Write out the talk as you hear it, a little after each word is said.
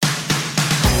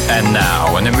And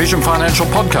now, an Envision Financial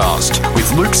podcast with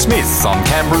Luke Smith on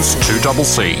Canberra's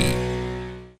 2CC.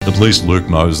 At least Luke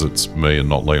knows it's me and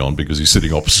not Leon because he's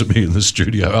sitting opposite me in the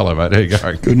studio. Hello, mate. How you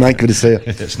going? Good, mate. Good to see you.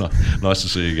 It's nice to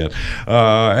see you again.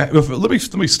 Let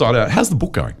me start out. How's the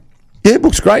book going? Yeah,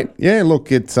 book's great. Yeah,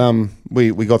 look, it's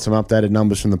we got some updated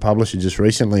numbers from the publisher just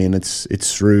recently, and it's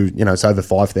through, it's over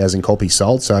 5,000 copies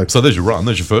sold. So there's your run.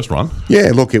 There's your first run.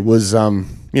 Yeah, look, it was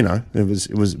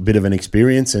it was a bit of an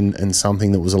experience and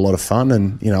something that was a lot of fun.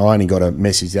 And I only got a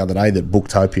message the other day that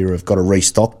Booktopia have got to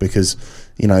restock because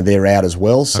they're out as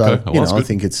well. So okay. I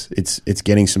think it's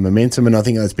getting some momentum, and I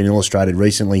think that's been illustrated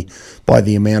recently by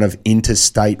the amount of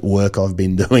interstate work I've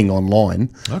been doing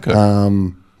online.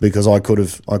 Okay. Because I could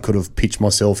have pitched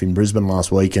myself in Brisbane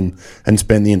last week and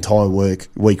spent the entire week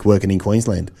working in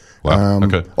Queensland. Wow.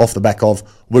 Okay. Off the back of,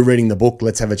 we're reading the book,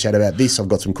 let's have a chat about this. I've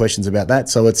got some questions about that.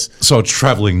 So it's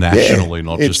travelling nationally,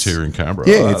 not just here in Canberra.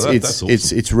 Yeah, that's awesome.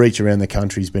 Its reach around the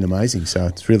country has been amazing. So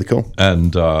it's really cool.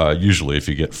 And usually, if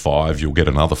you get 5, you'll get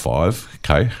another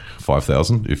 5,000.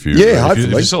 5,000 if you hopefully.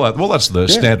 If you sell that. Well, that's the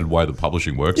standard way the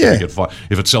publishing works. Yeah.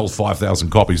 If it sells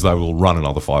 5,000 copies, they will run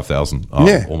another 5,000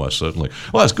 almost certainly.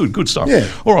 Well, that's good stuff. Yeah.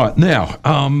 All right, now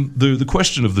the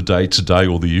question of the day today,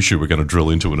 or the issue we're going to drill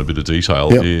into in a bit of detail,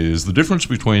 is the difference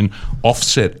between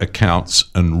offset accounts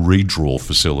and redraw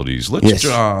facilities. Let's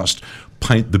just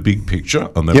paint the big picture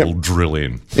and then we'll drill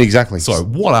in. Exactly. So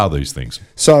what are these things?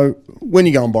 So when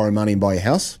you go and borrow money and buy a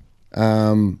house,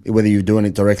 whether you're doing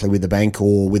it directly with the bank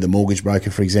or with a mortgage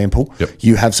broker, for example,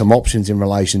 you have some options in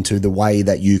relation to the way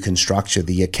that you can structure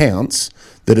the accounts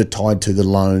that are tied to the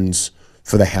loans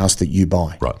for the house that you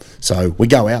buy. Right. So we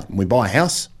go out and we buy a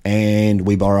house and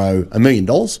we borrow $1 million.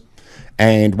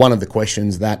 And one of the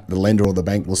questions that the lender or the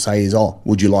bank will say is,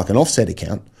 would you like an offset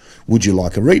account? Would you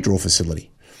like a redraw facility?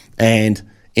 And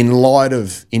in light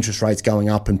of interest rates going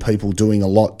up and people doing a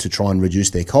lot to try and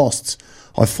reduce their costs,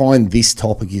 I find this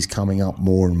topic is coming up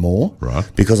more and more, right?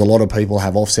 Because a lot of people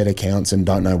have offset accounts and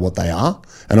don't know what they are.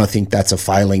 And I think that's a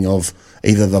failing of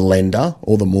either the lender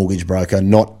or the mortgage broker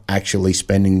not actually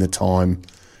spending the time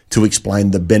to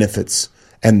explain the benefits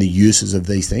and the uses of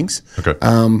these things. Okay.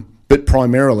 But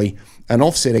primarily, an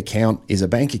offset account is a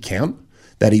bank account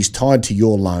that is tied to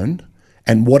your loan,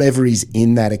 and whatever is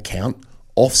in that account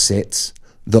offsets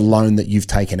the loan that you've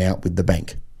taken out with the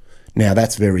bank. Now,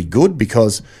 that's very good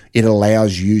because it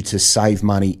allows you to save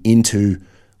money into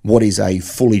what is a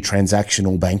fully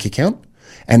transactional bank account,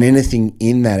 and anything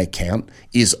in that account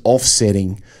is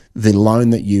offsetting the loan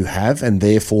that you have and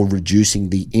therefore reducing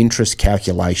the interest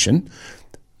calculation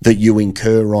that you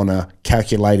incur on a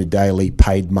calculated daily,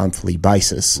 paid monthly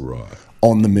basis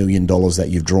on the $1 million that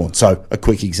you've drawn. So a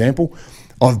quick example,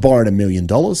 I've borrowed $1 million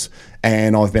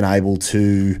and I've been able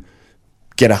to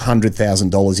get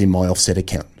 $100,000 in my offset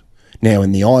account. Now,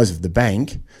 in the eyes of the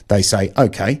bank, they say,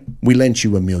 okay, we lent you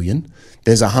 $1 million.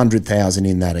 There's $100,000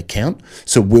 in that account,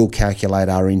 so we'll calculate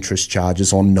our interest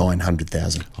charges on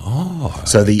 $900,000.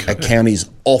 So the account is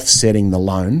offsetting the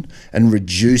loan and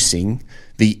reducing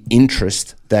the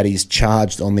interest that is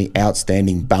charged on the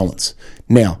outstanding balance.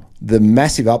 Now, the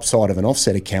massive upside of an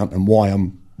offset account and why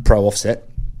I'm pro-offset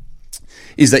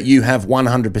is that you have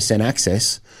 100%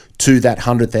 access to that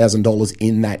 $100,000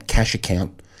 in that cash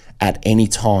account at any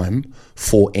time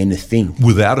for anything.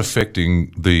 Without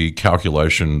affecting the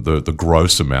calculation, the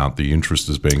gross amount the interest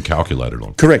is being calculated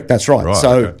on. Correct, that's right.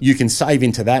 So you can save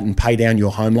into that and pay down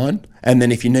your home loan. And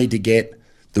then if you need to get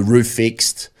the roof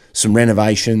fixed, some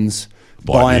renovations,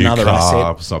 buy another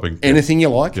asset, something, anything you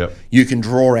like, you can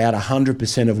draw out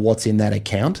 100% of what's in that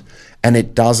account, and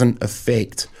it doesn't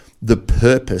affect the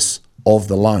purpose of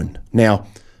the loan. Now,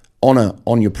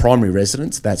 on your primary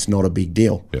residence, that's not a big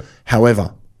deal.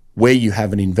 However, where you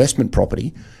have an investment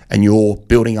property and you're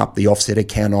building up the offset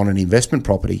account on an investment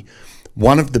property,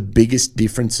 one of the biggest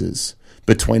differences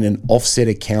between an offset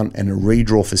account and a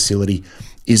redraw facility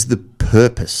is the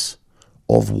purpose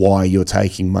of why you're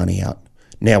taking money out.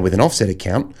 Now, with an offset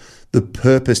account, the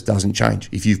purpose doesn't change.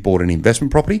 If you've bought an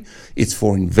investment property, it's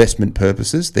for investment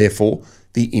purposes, therefore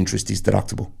the interest is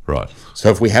deductible. Right. So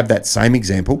if we have that same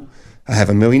example, I have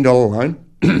 $1 million loan,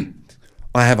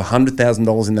 I have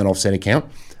 $100,000 in that offset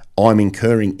account, I'm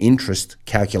incurring interest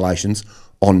calculations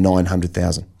on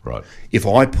 $900,000. Right. If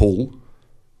I pull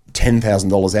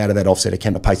 $10,000 out of that offset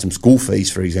account to pay some school fees,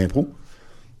 for example,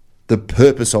 the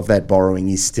purpose of that borrowing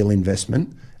is still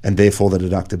investment, and therefore the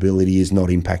deductibility is not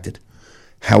impacted.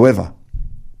 However,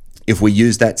 if we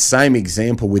use that same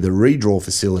example with a redraw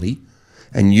facility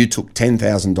and you took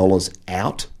 $10,000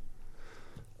 out,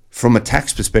 from a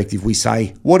tax perspective, we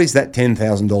say, what is that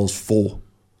 $10,000 for?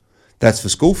 That's for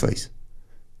school fees.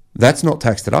 That's not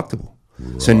tax deductible.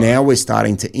 Right. So now we're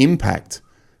starting to impact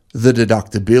the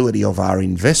deductibility of our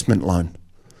investment loan.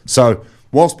 So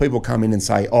whilst people come in and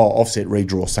say, offset,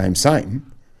 redraw, same,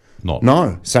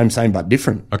 no, same but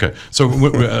different. Okay, so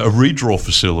a redraw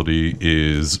facility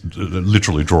is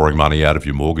literally drawing money out of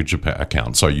your mortgage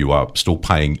account. So you are still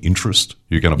paying interest.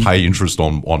 You're going to pay interest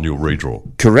on your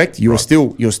redraw. Correct. You're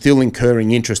still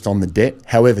incurring interest on the debt.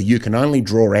 However, you can only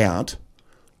draw out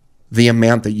the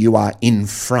amount that you are in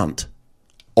front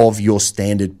of your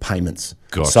standard payments.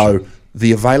 Gotcha. So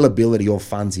the availability of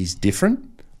funds is different.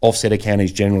 Offset account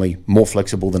is generally more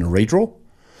flexible than a redraw.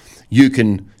 You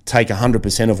can take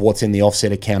 100% of what's in the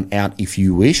offset account out if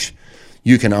you wish.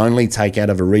 You can only take out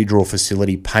of a redraw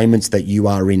facility payments that you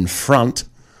are in front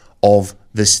of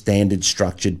the standard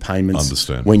structured payments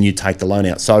when you take the loan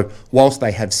out. So whilst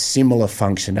they have similar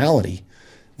functionality,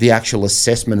 the actual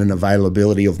assessment and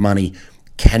availability of money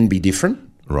can be different.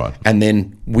 Right. And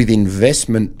then with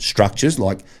investment structures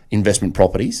like investment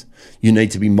properties, you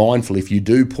need to be mindful if you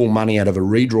do pull money out of a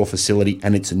redraw facility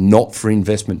and it's not for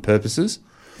investment purposes,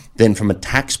 then from a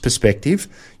tax perspective,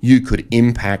 you could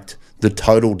impact the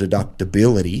total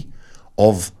deductibility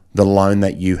of the loan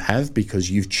that you have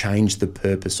because you've changed the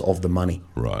purpose of the money.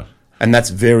 Right. And that's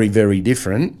very, very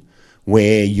different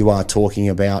where you are talking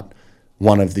about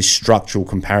one of the structural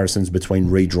comparisons between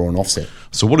redraw and offset.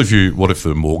 So what if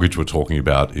the mortgage we're talking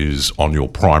about is on your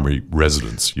primary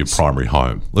residence, your primary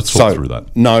home? Let's talk through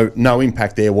that. No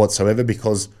impact there whatsoever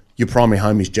because your primary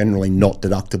home is generally not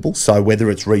deductible. So whether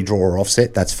it's redraw or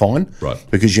offset, that's fine. Right.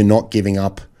 Because you're not giving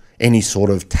up any sort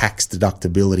of tax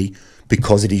deductibility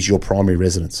because it is your primary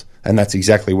residence. And that's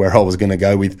exactly where I was going to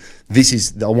go with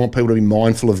this. I want people to be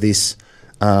mindful of this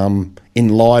in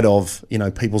light of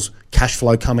people's cash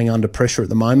flow coming under pressure at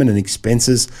the moment and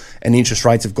expenses and interest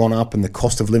rates have gone up and the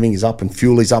cost of living is up and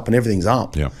fuel is up and everything's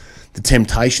up. Yeah. The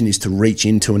temptation is to reach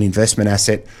into an investment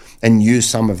asset and use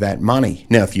some of that money.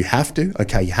 Now, if you have to,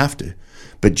 okay, you have to.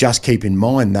 But just keep in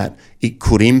mind that it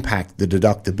could impact the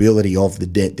deductibility of the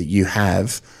debt that you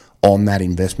have on that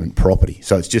investment property.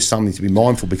 So it's just something to be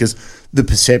mindful because the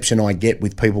perception I get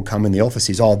with people come in the office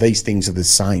is, these things are the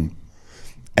same.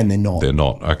 And they're not. They're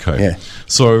not. Okay. Yeah.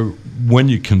 So when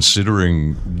you're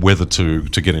considering whether to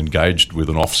get engaged with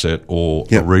an offset or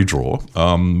a redraw,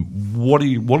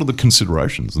 what are the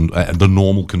considerations and the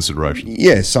normal considerations?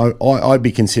 Yeah. So I'd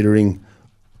be considering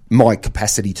my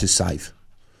capacity to save.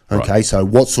 Okay. Right. So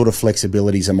what sort of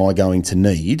flexibilities am I going to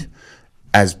need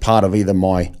as part of either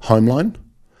my home loan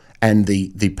and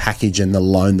the package and the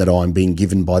loan that I'm being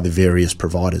given by the various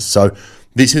providers? So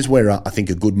this is where I think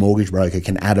a good mortgage broker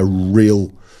can add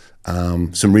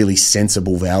some really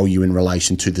sensible value in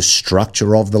relation to the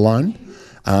structure of the loan.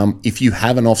 If you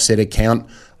have an offset account,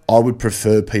 I would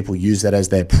prefer people use that as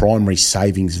their primary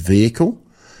savings vehicle.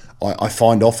 I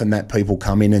find often that people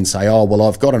come in and say,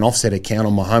 I've got an offset account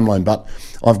on my home loan, but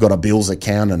I've got a bills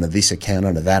account and a this account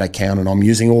and a that account, and I'm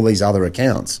using all these other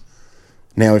accounts.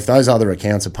 Now, if those other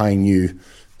accounts are paying you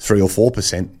 3 or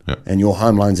 4% and your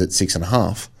home loan's at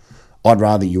 6.5%, I'd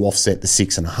rather you offset the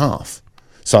 6.5%.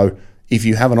 So if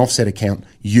you have an offset account,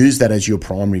 use that as your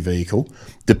primary vehicle.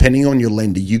 Depending on your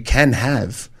lender, you can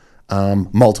have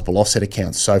multiple offset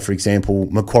accounts. So, for example,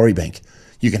 Macquarie Bank,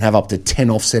 you can have up to 10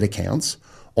 offset accounts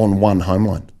on one home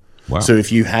loan. Wow. So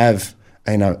if you have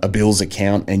a bills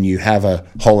account and you have a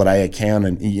holiday account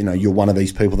and you're one of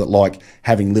these people that like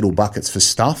having little buckets for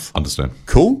stuff. Understand.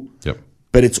 Cool. Yep.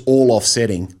 But it's all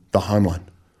offsetting the home loan.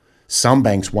 Some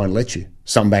banks won't let you.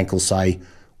 Some bank will say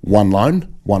one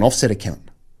loan, one offset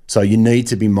account. So you need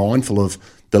to be mindful of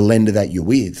the lender that you're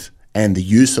with and the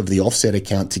use of the offset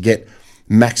account to get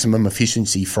maximum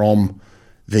efficiency from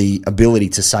the ability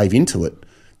to save into it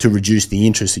to reduce the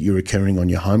interest that you're incurring on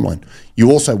your home loan.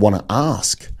 You also want to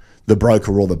ask the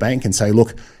broker or the bank and say,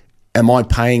 look, am I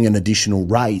paying an additional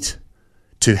rate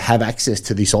to have access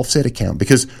to this offset account?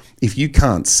 Because if you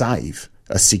can't save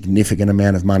a significant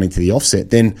amount of money to the offset,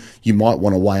 then you might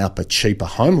want to weigh up a cheaper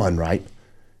home loan rate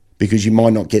because you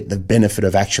might not get the benefit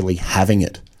of actually having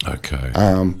it. Okay.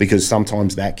 Because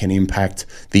sometimes that can impact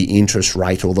the interest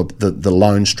rate or the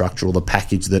loan structure or the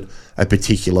package that a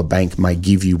particular bank may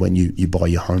give you when you buy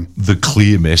your home. The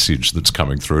clear message that's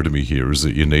coming through to me here is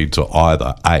that you need to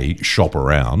either A, shop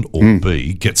around, or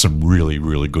B, get some really,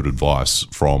 really good advice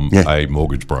from a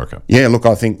mortgage broker. Yeah, look,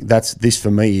 I think this for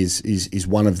me is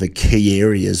one of the key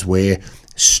areas where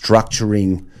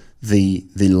structuring the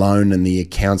loan and the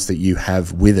accounts that you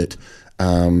have with it,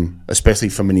 especially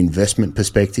from an investment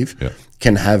perspective,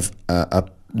 can have a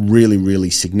really, really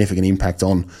significant impact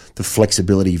on the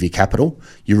flexibility of your capital,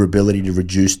 your ability to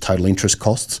reduce total interest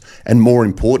costs, and more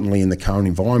importantly, in the current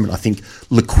environment, I think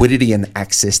liquidity and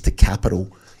access to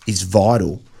capital is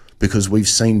vital, because we've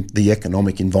seen the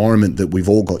economic environment that we've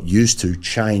all got used to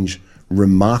change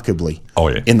remarkably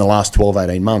in the last 12,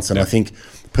 18 months. And I think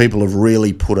people have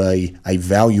really put a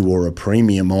value or a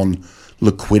premium on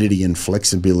liquidity and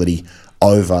flexibility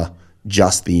over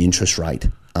just the interest rate.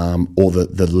 Or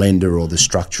the lender or the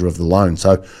structure of the loan.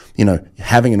 So,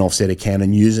 having an offset account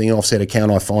and using an offset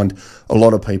account, I find a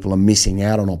lot of people are missing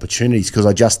out on opportunities, because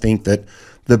I just think that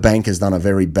the bank has done a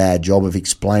very bad job of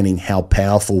explaining how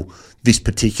powerful this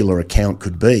particular account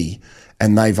could be.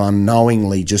 And they've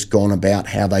unknowingly just gone about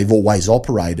how they've always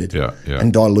operated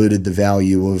and diluted the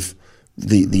value of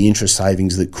the interest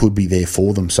savings that could be there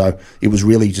for them. So it was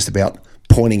really just about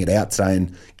pointing it out today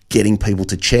and getting people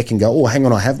to check and go, oh, hang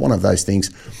on, I have one of those things,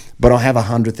 but I have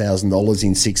 $100,000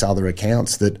 in 6 other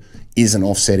accounts that isn't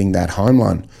offsetting that home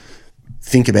loan.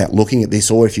 Think about looking at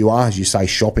this, or if you are, as you say,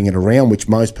 shopping it around, which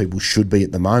most people should be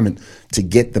at the moment, to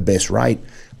get the best rate.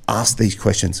 Ask these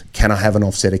questions. Can I have an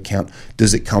offset account?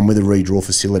 Does it come with a redraw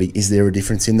facility? Is there a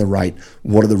difference in the rate?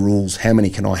 What are the rules? How many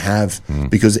can I have?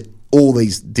 Because all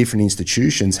these different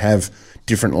institutions have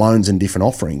different loans and different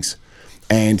offerings.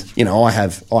 And, I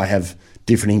have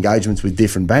different engagements with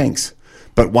different banks,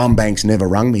 but one bank's never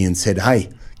rung me and said, hey,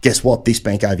 guess what? This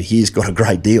bank over here's got a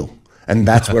great deal. And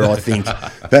that's where I think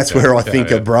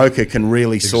a broker can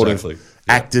really sort of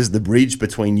act as the bridge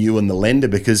between you and the lender,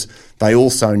 because they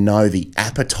also know the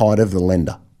appetite of the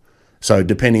lender. So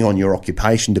depending on your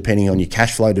occupation, depending on your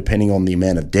cash flow, depending on the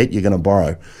amount of debt you're going to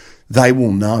borrow, they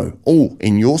will know,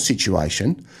 in your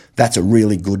situation, that's a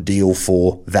really good deal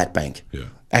for that bank. Yeah.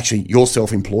 Actually, you're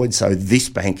self-employed, so this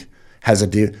bank has a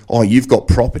deal. Oh, you've got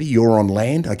property, you're on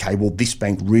land. Okay, well, this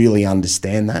bank really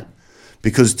understand that,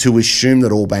 because to assume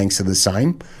that all banks are the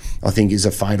same, I think, is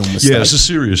a fatal mistake. Yeah, it's a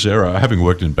serious error. Having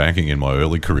worked in banking in my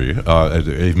early career,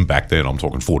 even back then, I'm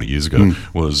talking 40 years ago,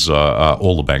 was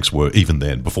all the banks were, even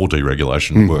then, before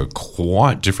deregulation, were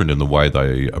quite different in the way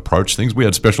they approach things. We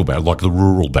had special banks, like the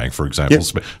Rural Bank, for example,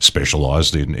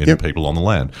 specialised in people on the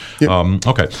land.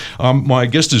 Okay. My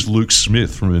guest is Luke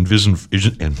Smith from Envision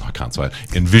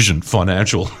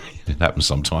Financial. It happens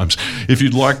sometimes. If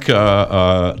you'd like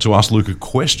to ask Luke a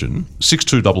question,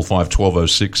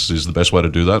 6255-1206 is the best way to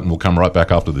do that, and we'll come right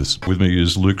back after this. With me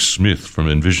is Luke Smith from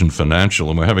Envision Financial,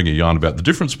 and we're having a yarn about the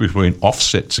difference between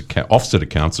offset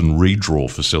accounts and redraw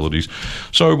facilities.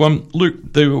 So, Luke,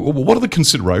 what are the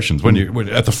considerations when you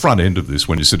at the front end of this,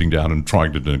 when you're sitting down and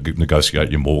trying to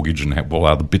negotiate your mortgage, and what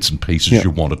are the bits and pieces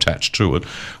you want attached to it?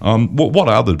 What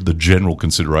are the general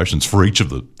considerations for each of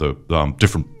the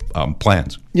different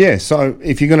plans? Yeah, so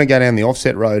if you're going to go down the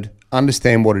offset road,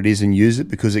 understand what it is and use it,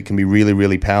 because it can be really,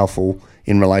 really powerful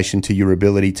in relation to your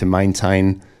ability to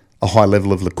maintain a high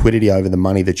level of liquidity over the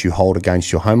money that you hold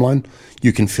against your home loan.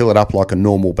 You can fill it up like a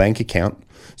normal bank account,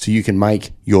 so you can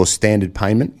make your standard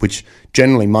payment, which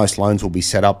generally most loans will be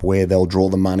set up where they'll draw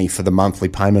the money for the monthly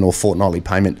payment or fortnightly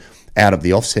payment out of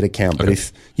the offset account. Okay. But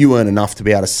if you earn enough to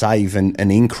be able to save and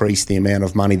increase the amount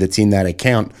of money that's in that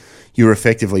account, you're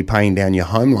effectively paying down your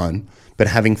home loan, but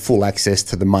having full access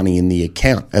to the money in the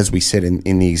account. As we said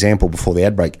in the example before the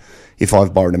ad break, if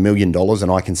I've borrowed $1 million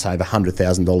and I can save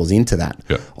 $100,000 into that,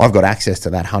 I've got access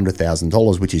to that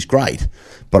 $100,000, which is great.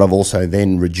 But I've also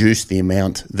then reduced the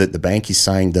amount that the bank is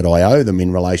saying that I owe them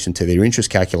in relation to their interest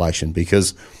calculation,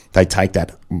 because they take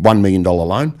that $1 million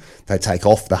loan, they take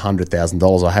off the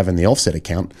 $100,000 I have in the offset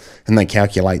account, and they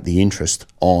calculate the interest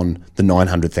on the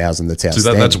 $900,000 that's outstanding.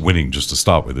 So that's winning just to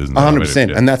start with, isn't it?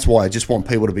 100%, and that's why I just want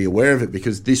people to be aware of it,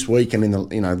 because this week and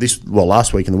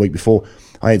last week and the week before,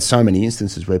 I had so many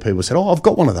instances where people said, I've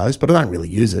got one of those, but I don't really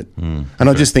use it.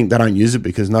 I just think they don't use it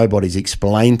because nobody's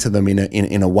explained to them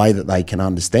in a way that they can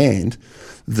understand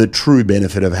the true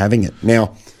benefit of having it.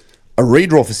 Now, a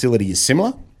redraw facility is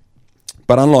similar,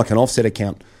 but unlike an offset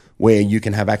account where you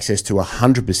can have access to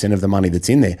 100% of the money that's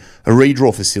in there, a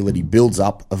redraw facility builds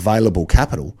up available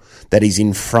capital that is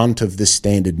in front of the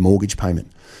standard mortgage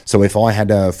payment. So if I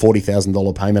had a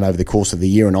 $40,000 payment over the course of the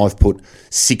year and I've put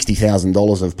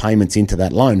 $60,000 of payments into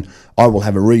that loan, I will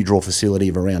have a redraw facility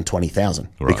of around $20,000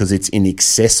 because it's in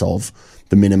excess of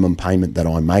the minimum payment that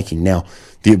I'm making. Now,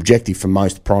 the objective for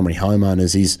most primary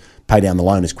homeowners is pay down the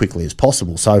loan as quickly as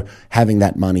possible. So having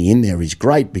that money in there is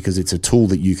great because it's a tool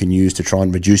that you can use to try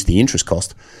and reduce the interest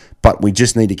cost. But we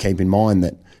just need to keep in mind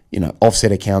that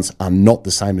offset accounts are not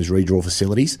the same as redraw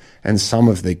facilities, and some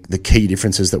of the key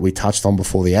differences that we touched on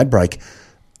before the ad break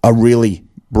are really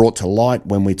brought to light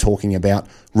when we're talking about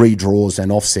redraws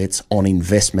and offsets on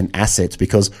investment assets,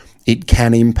 because it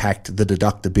can impact the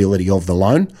deductibility of the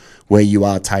loan where you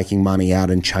are taking money out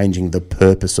and changing the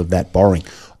purpose of that borrowing.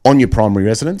 On your primary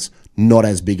residence, not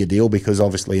as big a deal, because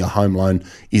obviously a home loan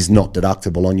is not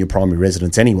deductible on your primary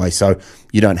residence anyway, so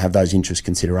you don't have those interest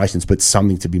considerations, but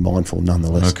something to be mindful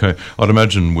nonetheless. Okay. I'd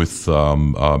imagine with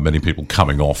many people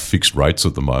coming off fixed rates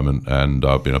at the moment and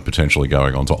potentially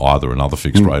going on to either another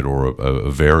fixed rate or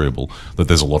a variable, that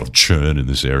there's a lot of churn in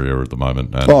this area at the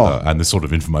moment, and this sort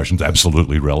of information is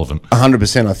absolutely relevant.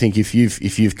 100%. I think if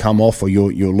you've come off, or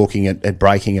you're looking at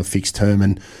breaking a fixed term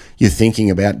and you're thinking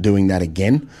about doing that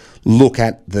again, look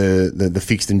at the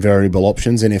fixed and variable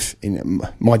options. And if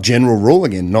my general rule,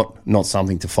 again, not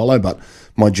something to follow, but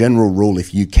my general rule,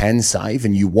 if you can save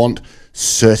and you want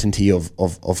certainty of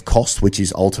cost, which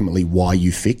is ultimately why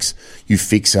you fix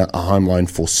a home loan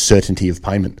for certainty of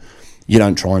payment. You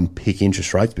don't try and pick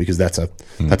interest rates, because that's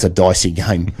a dicey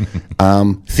game.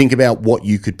 Think about what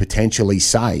you could potentially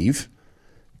save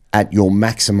at your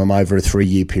maximum over a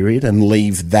 3-year period and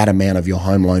leave that amount of your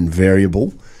home loan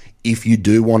variable if you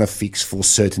do want to fix for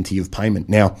certainty of payment.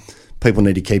 Now, people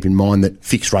need to keep in mind that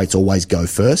fixed rates always go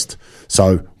first.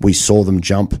 So we saw them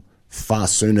jump far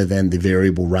sooner than the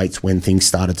variable rates when things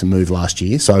started to move last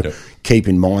year. So keep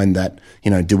in mind that,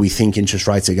 do we think interest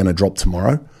rates are going to drop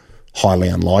tomorrow? Highly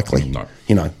unlikely.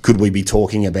 No. Could we be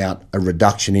talking about a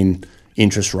reduction in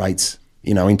interest rates,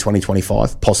 in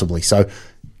 2025? Possibly. So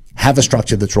have a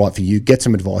structure that's right for you, get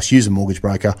some advice, use a mortgage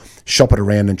broker, shop it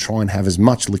around, and try and have as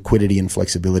much liquidity and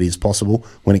flexibility as possible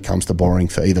when it comes to borrowing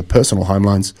for either personal home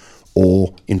loans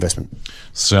or investment.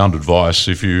 Sound advice.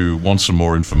 If you want some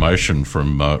more information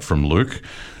from Luke,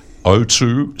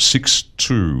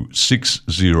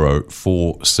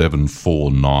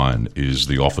 0262604749 is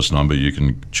the office number. You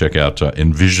can check out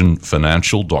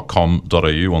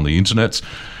envisionfinancial.com.au on the internet.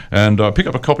 And pick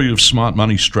up a copy of Smart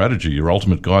Money Strategy, Your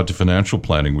Ultimate Guide to Financial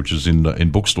Planning, which is in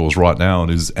bookstores right now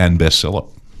and bestseller.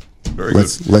 Very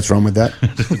good. Let's run with that.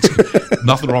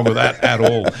 Nothing wrong with that at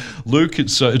all. Luke,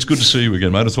 it's good to see you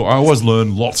again, mate. I always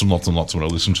learn lots and lots and lots when I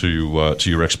listen to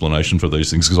your explanation for these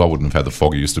things, because I wouldn't have had the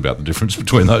foggiest about the difference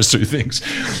between those two things.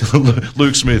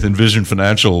 Luke Smith, Envision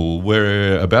Financial.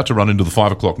 We're about to run into the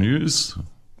 5 o'clock news.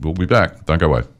 We'll be back. Don't go away.